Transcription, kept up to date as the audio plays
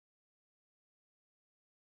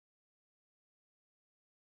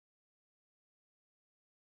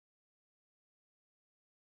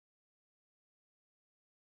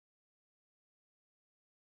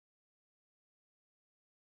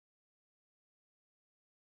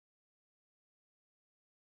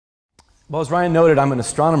Well, as Ryan noted, I'm an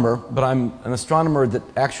astronomer, but I'm an astronomer that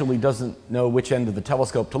actually doesn't know which end of the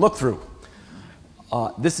telescope to look through.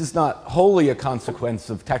 This is not wholly a consequence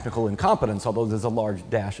of technical incompetence, although there's a large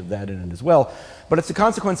dash of that in it as well. But it's a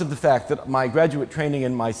consequence of the fact that my graduate training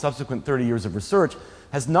and my subsequent 30 years of research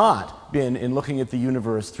has not been in looking at the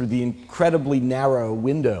universe through the incredibly narrow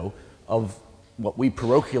window of what we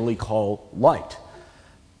parochially call light.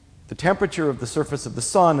 The temperature of the surface of the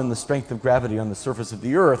sun and the strength of gravity on the surface of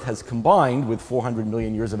the Earth has combined with 400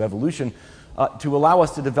 million years of evolution to allow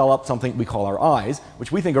us to develop something we call our eyes,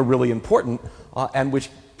 which we think are really important and which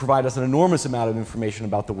provide us an enormous amount of information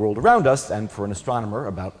about the world around us and, for an astronomer,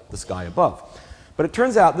 about the sky above. But it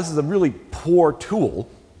turns out this is a really poor tool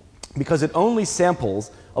because it only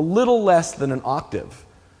samples a little less than an octave,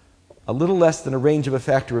 a little less than a range of a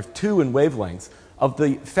factor of 2 in wavelengths of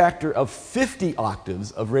the factor of 50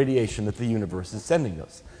 octaves of radiation that the universe is sending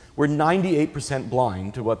us. We're 98%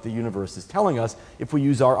 blind to what the universe is telling us if we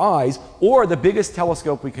use our eyes, or the biggest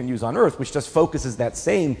telescope we can use on Earth, which just focuses that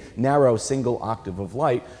same narrow single octave of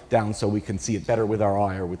light down so we can see it better with our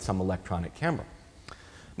eye or with some electronic camera.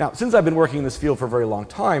 Now, since I've been working in this field for a very long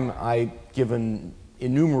time, I've given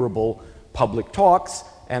innumerable public talks,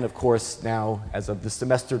 and of course now, as of this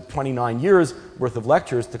semester, 29 years worth of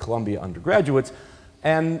lectures to Columbia undergraduates.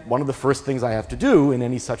 And one of the first things I have to do in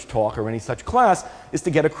any such talk or any such class is to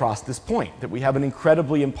get across this point, that we have an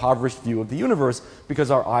incredibly impoverished view of the universe because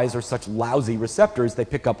our eyes are such lousy receptors, they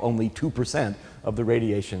pick up only 2% of the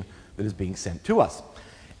radiation that is being sent to us.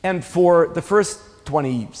 And for the first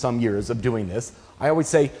 20-some years of doing this, I always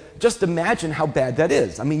say, just imagine how bad that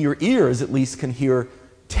is. I mean, your ears at least can hear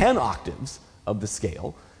 10 octaves of the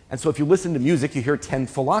scale. And so if you listen to music, you hear 10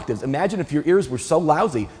 full octaves. Imagine if your ears were so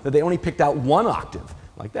lousy that they only picked out 1 octave,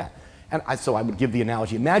 like that. And so I would give the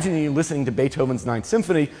analogy. Imagine you listening to Beethoven's Ninth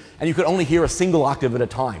Symphony, and you could only hear a single octave at a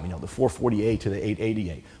time, the 448 to the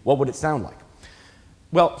 888. What would it sound like?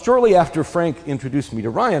 Well, shortly after Frank introduced me to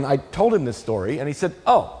Ryan, I told him this story, and he said,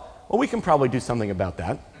 oh, well, we can probably do something about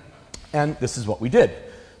that. And this is what we did.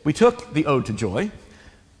 We took the Ode to Joy.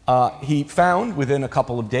 He found, within a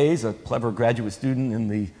couple of days, a clever graduate student in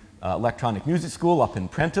the electronic music school up in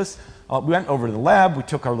Prentice. We went over to the lab, we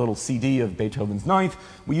took our little CD of Beethoven's Ninth,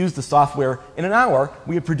 we used the software. In an hour,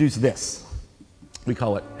 we had produced this. We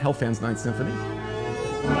call it Helfand's Ninth Symphony.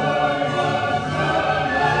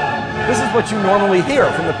 This is what you normally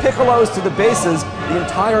hear, from the piccolos to the basses, the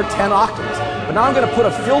entire 10 octaves. But now I'm going to put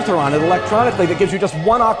a filter on it electronically that gives you just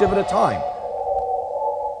 1 octave at a time.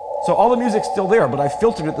 So all the music's still there, but I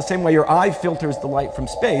filtered it the same way your eye filters the light from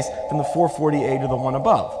space, from the 448 to the one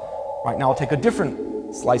above. Right now I'll take a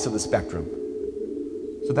different slice of the spectrum.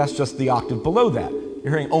 So that's just the octave below that. You're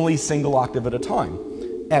hearing only single octave at a time.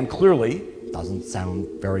 And clearly, it doesn't sound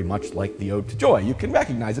very much like the Ode to Joy. You can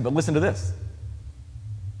recognize it, but listen to this.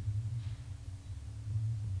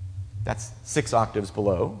 That's 6 octaves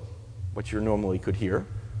below what you normally could hear.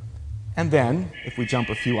 And then, if we jump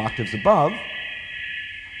a few octaves above,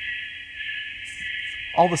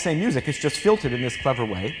 all the same music, it's just filtered in this clever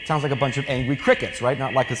way. It sounds like a bunch of angry crickets, right?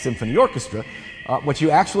 Not like a symphony orchestra. What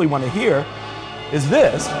you actually want to hear is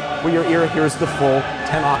this, where your ear hears the full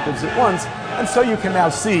 10 octaves at once. And so you can now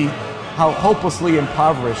see how hopelessly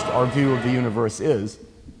impoverished our view of the universe is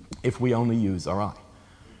if we only use our eye.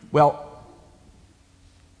 Well,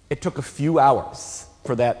 it took a few hours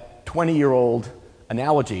for that 20-year-old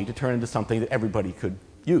analogy to turn into something that everybody could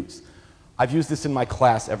use. I've used this in my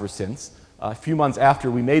class ever since. A few months after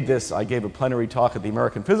we made this, I gave a plenary talk at the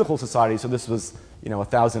American Physical Society, so this was,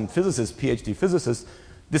 1,000 physicists, PhD physicists.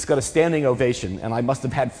 This got a standing ovation, and I must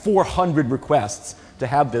have had 400 requests to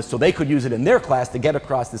have this so they could use it in their class to get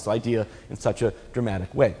across this idea in such a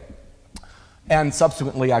dramatic way. And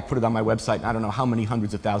subsequently, I put it on my website, and I don't know how many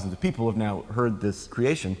hundreds of thousands of people have now heard this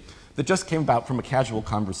creation that just came about from a casual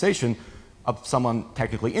conversation of someone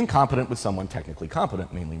technically incompetent with someone technically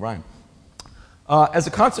competent, mainly Ryan. As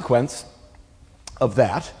a consequence of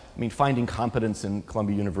that, finding competence in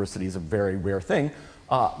Columbia University is a very rare thing,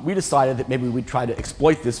 we decided that maybe we'd try to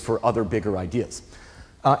exploit this for other bigger ideas.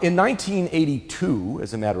 In 1982,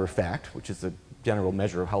 as a matter of fact, which is a general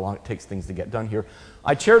measure of how long it takes things to get done here,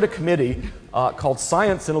 I chaired a committee called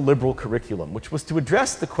Science in a Liberal Curriculum, which was to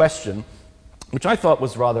address the question, which I thought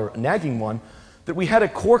was rather a nagging one, that we had a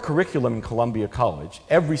core curriculum in Columbia College,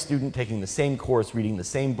 every student taking the same course, reading the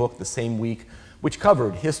same book the same week, which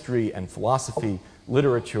covered history and philosophy,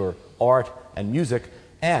 literature, art, and music,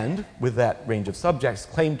 and, with that range of subjects,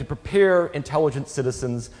 claimed to prepare intelligent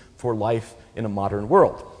citizens for life in a modern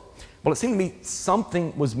world. Well, it seemed to me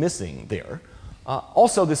something was missing there.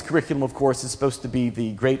 Also, this curriculum, of course, is supposed to be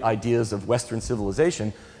the great ideas of Western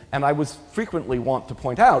civilization, And I was frequently want to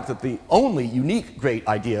point out that the only unique great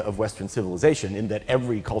idea of Western civilization, in that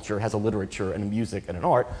every culture has a literature and a music and an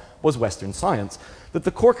art, was Western science. That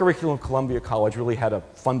the core curriculum of Columbia College really had a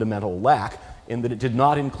fundamental lack in that it did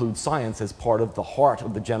not include science as part of the heart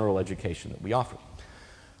of the general education that we offer.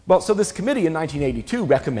 Well, so this committee in 1982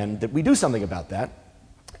 recommended that we do something about that.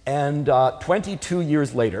 And 22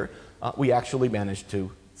 years later, we actually managed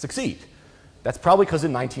to succeed. That's probably because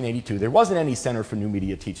in 1982 there wasn't any Center for New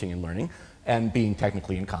Media Teaching and Learning, and being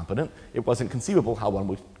technically incompetent, it wasn't conceivable how one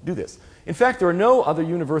would do this. In fact, there are no other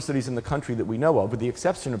universities in the country that we know of, with the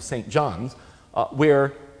exception of St. John's,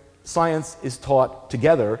 where science is taught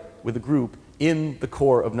together with a group in the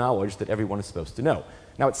core of knowledge that everyone is supposed to know.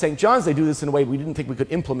 Now at St. John's they do this in a way we didn't think we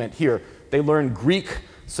could implement here. They learn Greek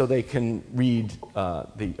so they can read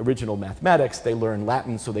the original mathematics. They learn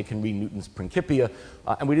Latin so they can read Newton's Principia.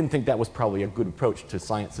 And we didn't think that was probably a good approach to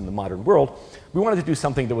science in the modern world. We wanted to do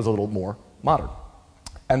something that was a little more modern.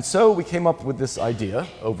 And so we came up with this idea,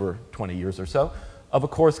 over 20 years or so, of a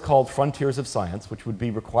course called Frontiers of Science, which would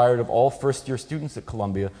be required of all first-year students at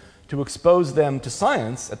Columbia to expose them to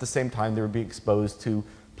science at the same time they would be exposed to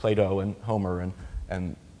Plato and Homer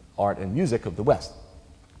and art and music of the West.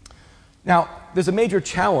 Now, there's a major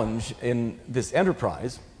challenge in this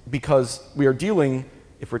enterprise because we are dealing,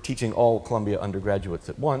 if we're teaching all Columbia undergraduates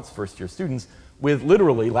at once, first-year students, with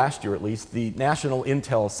literally, last year at least, the National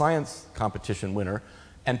Intel Science Competition winner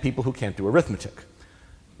and people who can't do arithmetic.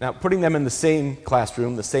 Now, putting them in the same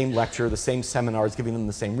classroom, the same lecture, the same seminars, giving them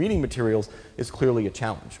the same reading materials is clearly a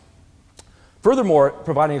challenge. Furthermore,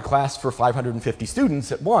 providing a class for 550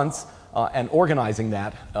 students at once and organizing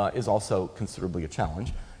that is also considerably a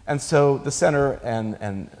challenge. And so the center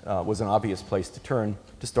was an obvious place to turn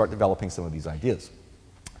to start developing some of these ideas.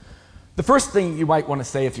 The first thing you might want to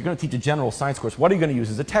say, if you're going to teach a general science course, what are you going to use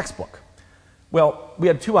as a textbook? Well, we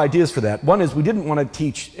had two ideas for that. One is we didn't want to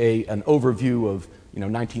teach an overview of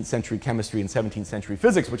 19th century chemistry and 17th century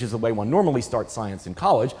physics, which is the way one normally starts science in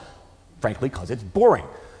college, frankly, because it's boring.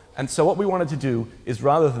 And so what we wanted to do is,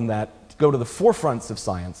 rather than that, go to the forefronts of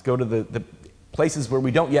science, go to the places where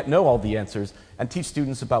we don't yet know all the answers, and teach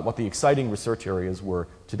students about what the exciting research areas were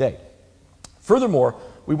today. Furthermore,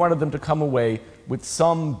 we wanted them to come away with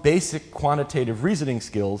some basic quantitative reasoning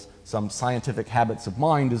skills, some scientific habits of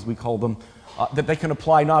mind, as we call them, that they can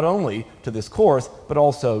apply not only to this course, but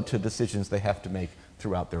also to decisions they have to make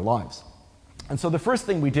throughout their lives. And so the first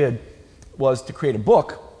thing we did was to create a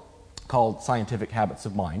book called Scientific Habits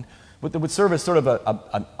of Mind, that would serve as sort of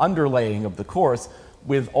an underlaying of the course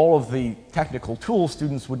with all of the technical tools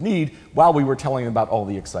students would need while we were telling them about all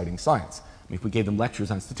the exciting science. I mean, if we gave them lectures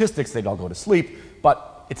on statistics, they'd all go to sleep,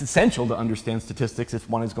 but it's essential to understand statistics if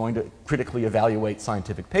one is going to critically evaluate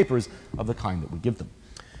scientific papers of the kind that we give them.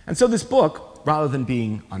 And so this book, rather than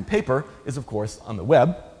being on paper, is of course on the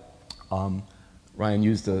web. Ryan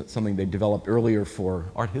used something they developed earlier for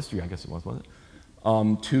art history, I guess it was, wasn't it?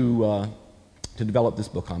 To develop this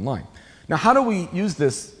book online. Now, how do we use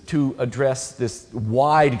this to address this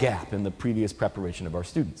wide gap in the previous preparation of our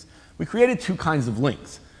students? We created two kinds of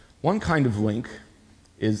links. One kind of link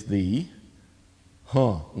is the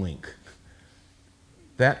link.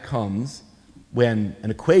 That comes when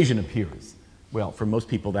an equation appears. Well, for most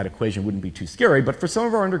people, that equation wouldn't be too scary, but for some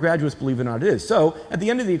of our undergraduates, believe it or not, it is. So, at the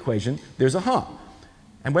end of the equation, there's a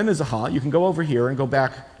And when there's a you can go over here and go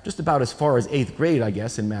back just about as far as 8th grade, I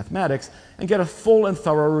guess, in mathematics, and get a full and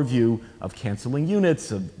thorough review of canceling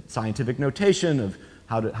units, of scientific notation, of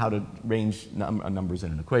how to range numbers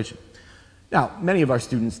in an equation. Now, many of our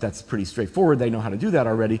students, that's pretty straightforward. They know how to do that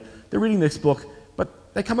already. They're reading this book,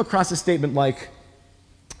 but they come across a statement like,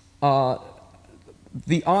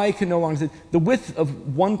 the eye can no longer see. The width of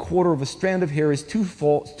 1/4 of a strand of hair is too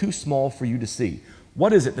small for you to see.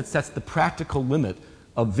 What is it that sets the practical limit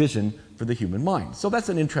of vision for the human mind? So that's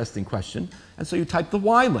an interesting question. And so you type the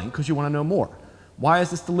Y link because you want to know more. Why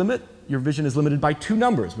is this the limit? Your vision is limited by two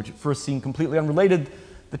numbers, which at first seem completely unrelated: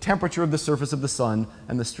 the temperature of the surface of the sun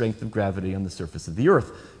and the strength of gravity on the surface of the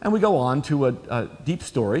earth. And we go on to a deep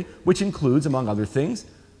story, which includes, among other things,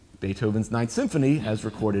 Beethoven's Ninth Symphony as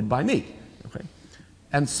recorded by me. Okay?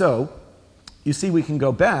 And so, you see, we can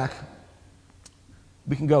go back,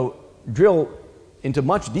 we can go drill into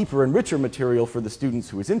much deeper and richer material for the students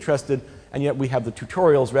who is interested, and yet we have the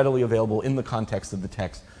tutorials readily available in the context of the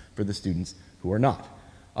text for the students who are not.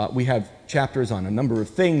 We have chapters on a number of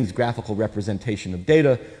things: graphical representation of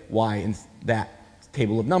data, why in that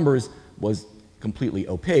table of numbers was completely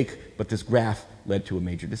opaque, but this graph led to a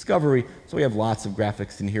major discovery. So we have lots of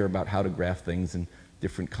graphics in here about how to graph things and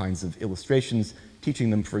different kinds of illustrations, teaching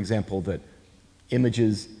them, for example, that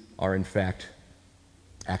images are in fact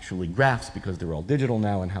actually graphs because they're all digital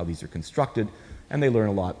now and how these are constructed, and they learn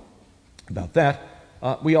a lot about that.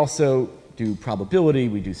 We also do probability,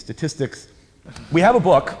 we do statistics. We have a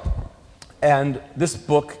book, and this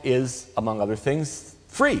book is, among other things,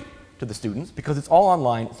 free to the students because it's all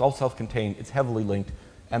online, it's all self-contained, it's heavily linked,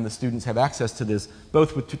 and the students have access to this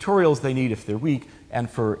both with tutorials they need if they're weak and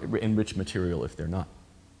for enriched material if they're not.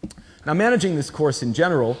 Now, managing this course in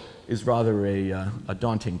general is rather a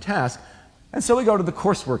daunting task, and so we go to the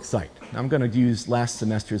coursework site. Now, I'm going to use last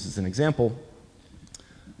semester's as an example.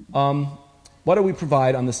 What do we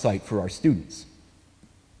provide on the site for our students?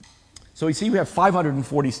 So we see we have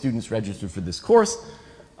 540 students registered for this course.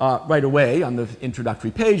 Right away on the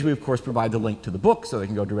introductory page, we of course provide the link to the book so they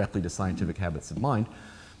can go directly to Scientific Habits of Mind.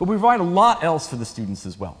 But we provide a lot else for the students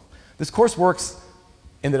as well. This course works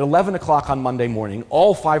in that 11 o'clock on Monday morning,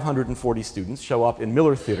 all 540 students show up in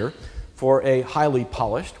Miller Theater for a highly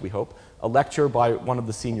polished, we hope, a lecture by one of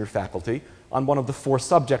the senior faculty on one of the 4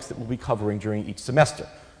 subjects that we'll be covering during each semester.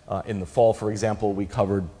 In the fall, for example, we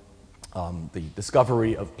covered the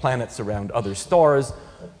discovery of planets around other stars,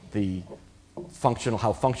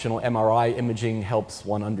 how functional MRI imaging helps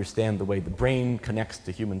one understand the way the brain connects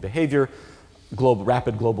to human behavior,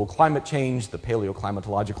 rapid global climate change, the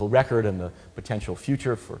paleoclimatological record and the potential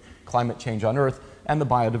future for climate change on Earth, and the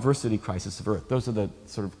biodiversity crisis of Earth. Those are the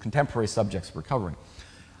sort of contemporary subjects we're covering.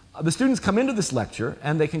 The students come into this lecture,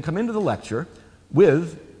 and they can come into the lecture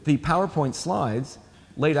with the PowerPoint slides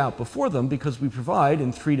laid out before them because we provide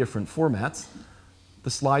in 3 different formats the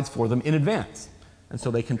slides for them in advance. And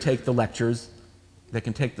so they can take the lectures, they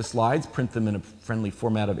can take the slides, print them in a friendly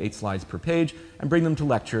format of 8 slides per page, and bring them to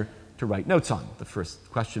lecture to write notes on. The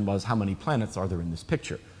first question was, how many planets are there in this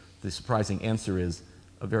picture? The surprising answer is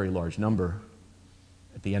a very large number.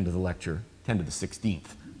 At the end of the lecture, 10 to the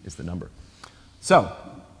 16th is the number. So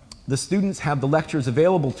the students have the lectures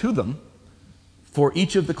available to them for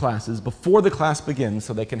each of the classes before the class begins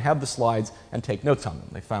so they can have the slides and take notes on them.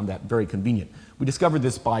 They found that very convenient. We discovered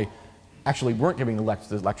this by actually weren't giving the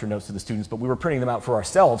lecture notes to the students, but we were printing them out for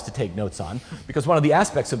ourselves to take notes on, because one of the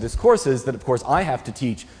aspects of this course is that, of course, I have to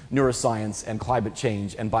teach neuroscience and climate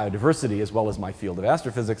change and biodiversity as well as my field of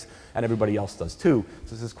astrophysics, and everybody else does too.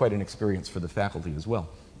 So this is quite an experience for the faculty as well.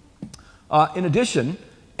 In addition,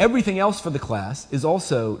 everything else for the class is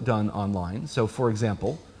also done online. So, for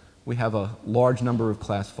example, we have a large number of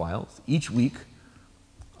class files. Each week,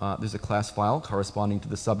 there's a class file corresponding to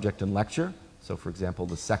the subject and lecture. So, for example,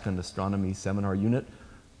 the second astronomy seminar unit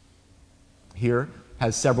here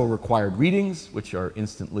has several required readings, which are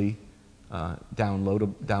instantly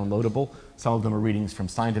downloadable. Some of them are readings from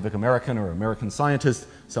Scientific American or American Scientist.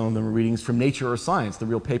 Some of them are readings from Nature or Science, the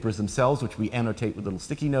real papers themselves, which we annotate with little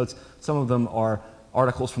sticky notes. Some of them are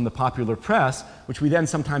articles from the popular press, which we then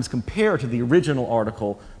sometimes compare to the original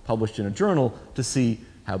article published in a journal to see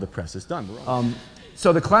how the press is done.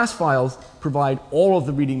 So the class files provide all of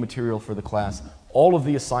the reading material for the class, all of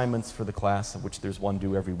the assignments for the class, of which there's one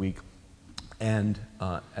due every week, and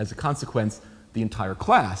as a consequence, the entire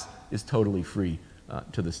class is totally free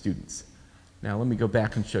to the students. Now let me go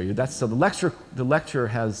back and show you. So the lecture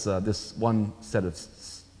has this one set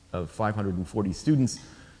of 540 students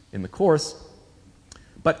in the course,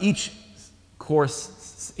 but each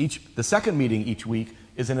course, the second meeting each week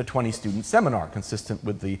is in a 20-student seminar, consistent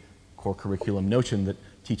with the core curriculum notion that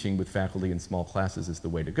teaching with faculty in small classes is the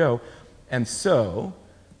way to go. And so,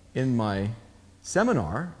 in my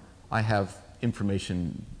seminar, I have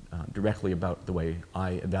information directly about the way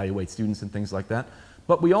I evaluate students and things like that.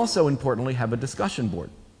 But we also, importantly, have a discussion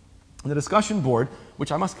board. And the discussion board,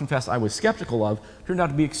 which I must confess I was skeptical of, turned out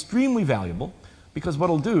to be extremely valuable, because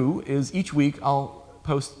what I'll do is each week I'll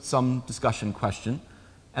post some discussion question,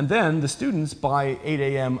 and then the students, by 8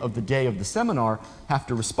 a.m. of the day of the seminar, have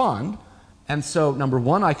to respond. And so, number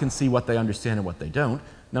one, I can see what they understand and what they don't.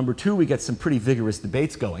 Number two, we get some pretty vigorous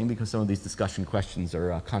debates going, because some of these discussion questions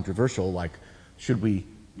are controversial, like, should we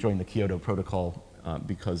join the Kyoto Protocol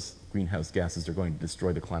because greenhouse gases are going to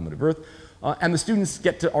destroy the climate of Earth? And the students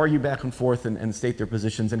get to argue back and forth and state their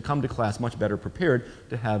positions and come to class much better prepared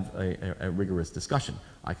to have a rigorous discussion.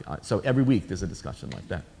 So every week there's a discussion like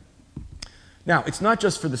that. Now, it's not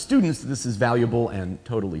just for the students that this is valuable and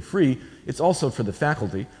totally free, it's also for the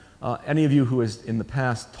faculty. Any of you who has in the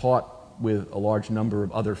past taught with a large number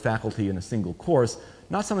of other faculty in a single course,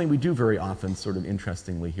 not something we do very often, sort of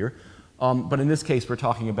interestingly here, but in this case we're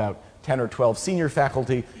talking about 10 or 12 senior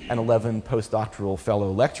faculty and 11 postdoctoral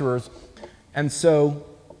fellow lecturers. And so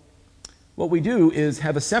what we do is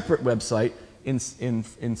have a separate website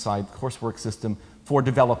inside the coursework system for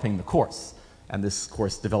developing the course. And this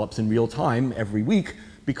course develops in real time every week,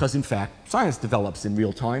 because in fact, science develops in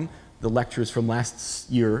real time. The lectures from last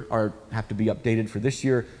year have to be updated for this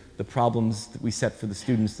year. The problems that we set for the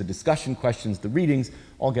students, the discussion questions, the readings,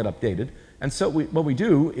 all get updated. And so what we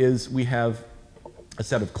do is we have a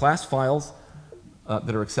set of class files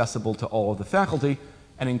that are accessible to all of the faculty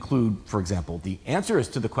and include, for example, the answers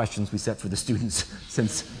to the questions we set for the students.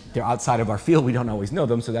 Since they're outside of our field, we don't always know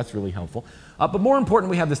them, so that's really helpful. But more important,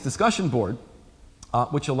 we have this discussion board,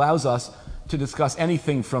 which allows us to discuss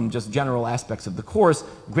anything from just general aspects of the course,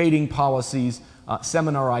 grading policies,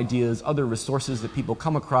 seminar ideas, other resources that people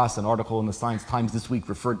come across. An article in the Science Times this week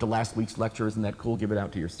referred to last week's lecture. Isn't that cool? Give it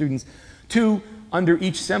out to your students. 2, under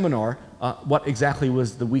each seminar, what exactly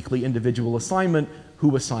was the weekly individual assignment,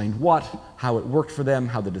 who assigned what, how it worked for them,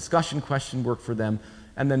 how the discussion question worked for them,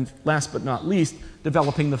 and then last but not least,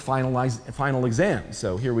 developing the final exam.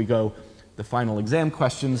 So here we go. The final exam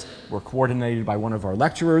questions were coordinated by one of our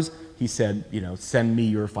lecturers. He said, you know, send me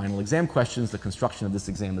your final exam questions. The construction of this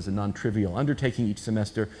exam is a non-trivial undertaking each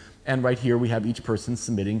semester. And right here we have each person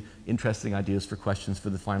submitting interesting ideas for questions for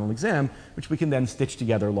the final exam, which we can then stitch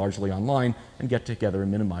together largely online and get together and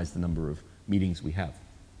minimize the number of meetings we have.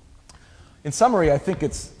 In summary, I think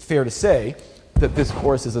it's fair to say that this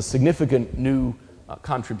course is a significant new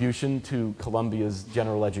contribution to Columbia's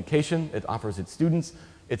general education. It offers its students.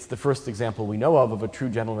 It's the first example we know of a true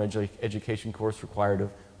general education course required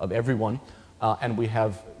of everyone. And we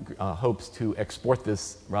have hopes to export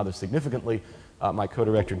this rather significantly. My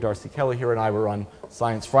co-director Darcy Kelly here and I were on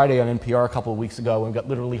Science Friday on NPR a couple of weeks ago, and we got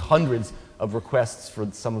literally hundreds of requests for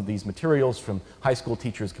some of these materials from high school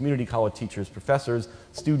teachers, community college teachers, professors,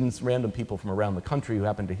 students, random people from around the country who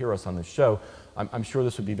happen to hear us on this show. I'm sure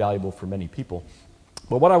this would be valuable for many people.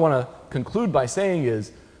 But what I want to conclude by saying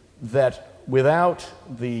is that without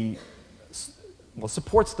the, well,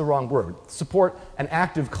 support's the wrong word, support and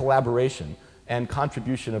active collaboration and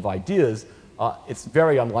contribution of ideas, it's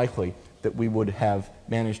very unlikely that we would have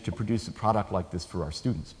managed to produce a product like this for our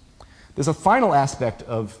students. There's a final aspect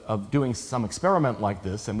of doing some experiment like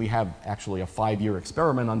this, and we have actually a 5-year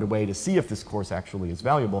experiment underway to see if this course actually is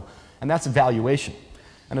valuable, and that's evaluation.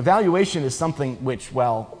 And evaluation is something which,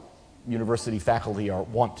 well, university faculty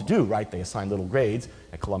want to do, right? They assign little grades.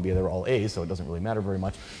 At Columbia, they're all A's, so it doesn't really matter very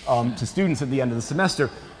much, to students at the end of the semester.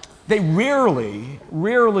 They rarely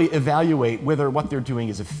evaluate whether what they're doing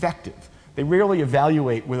is effective. They rarely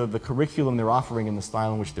evaluate whether the curriculum they're offering and the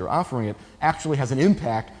style in which they're offering it actually has an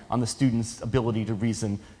impact on the students' ability to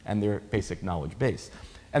reason and their basic knowledge base.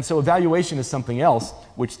 And so evaluation is something else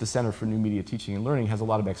which the Center for New Media Teaching and Learning has a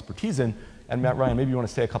lot of expertise in. And Matt Ryan, maybe you want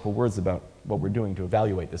to say a couple words about what we're doing to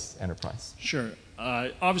evaluate this enterprise. Sure.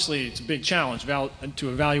 Obviously, it's a big challenge to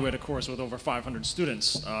evaluate a course with over 500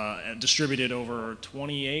 students distributed over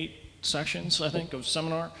 28 sections, I think, of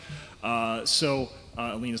seminar.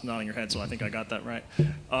 Alina's nodding her head, so I think I got that right.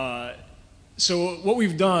 So what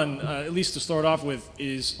we've done, at least to start off with,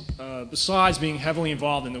 is besides being heavily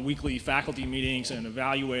involved in the weekly faculty meetings and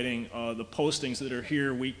evaluating the postings that are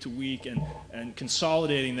here week to week and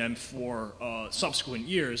consolidating them for subsequent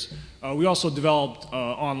years, we also developed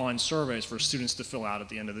online surveys for students to fill out at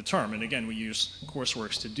the end of the term. And again, we use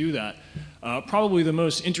CourseWorks to do that. Probably the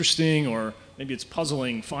most interesting, or maybe it's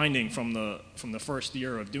puzzling, finding from the first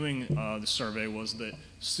year of doing the survey was that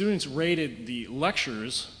students rated the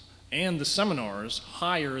lectures and the seminars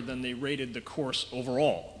higher than they rated the course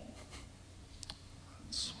overall.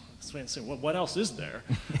 So what else is there?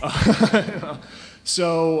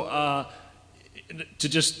 To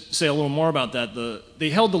just say a little more about that,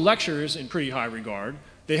 they held the lectures in pretty high regard.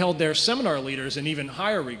 They held their seminar leaders in even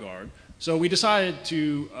higher regard. So we decided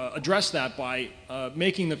to address that by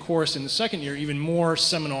making the course in the second year even more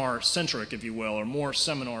seminar-centric, if you will, or more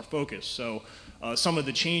seminar-focused. So some of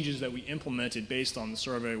the changes that we implemented based on the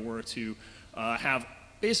survey were to have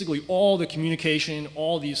basically all the communication,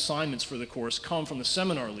 all the assignments for the course come from the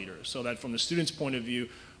seminar leaders, so that from the student's point of view,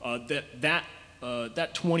 that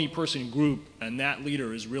 20-person group and that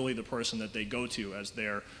leader is really the person that they go to as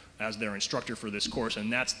their instructor for this course,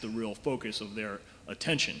 and that's the real focus of their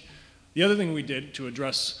attention. The other thing we did to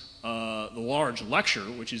address the large lecture,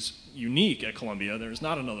 which is unique at Columbia, there's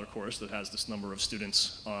not another course that has this number of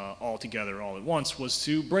students all together all at once, was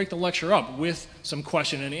to break the lecture up with some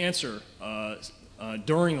question and answer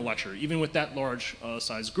during the lecture, even with that large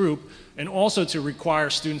size group, and also to require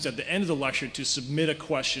students at the end of the lecture to submit a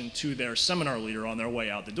question to their seminar leader on their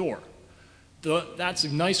way out the door. That's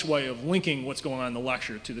a nice way of linking what's going on in the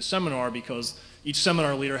lecture to the seminar, because each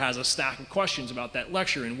seminar leader has a stack of questions about that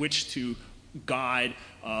lecture in which to guide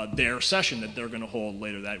their session that they're going to hold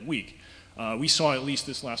later that week. We saw, at least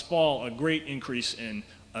this last fall, a great increase in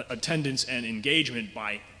attendance and engagement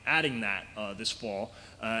by adding that this fall.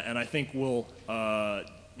 And I think we'll,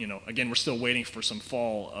 again, we're still waiting for some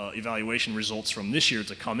fall evaluation results from this year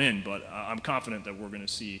to come in, but I'm confident that we're going to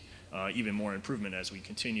see even more improvement as we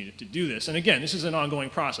continue to do this. And again, this is an ongoing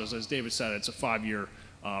process. As David said, it's a 5-year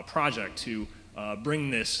project to bring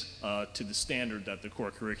this to the standard that the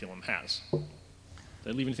core curriculum has.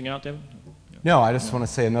 Did I leave anything out, David? No, I just want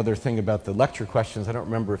to say another thing about the lecture questions. I don't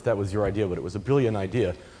remember if that was your idea, but it was a brilliant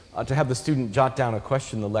idea. To have the student jot down a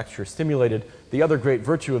question the lecture stimulated. The other great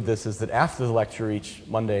virtue of this is that after the lecture each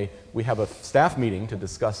Monday, we have a staff meeting to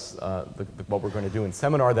discuss what we're going to do in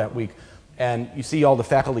seminar that week. And you see all the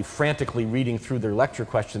faculty frantically reading through their lecture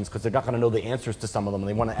questions because they're not going to know the answers to some of them, and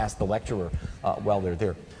they want to ask the lecturer while they're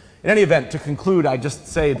there. In any event, to conclude, I just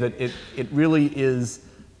say that it really is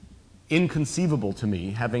inconceivable to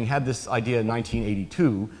me, having had this idea in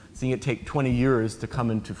 1982, seeing it take 20 years to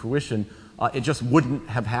come into fruition. It just wouldn't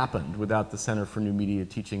have happened without the Center for New Media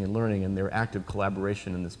Teaching and Learning and their active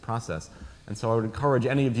collaboration in this process. And so I would encourage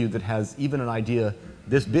any of you that has even an idea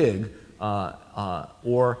this big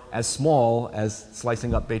or as small as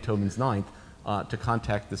slicing up Beethoven's Ninth to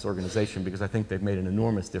contact this organization, because I think they've made an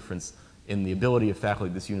enormous difference in the ability of faculty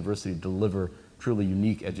at this university to deliver truly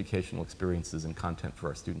unique educational experiences and content for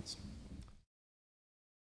our students.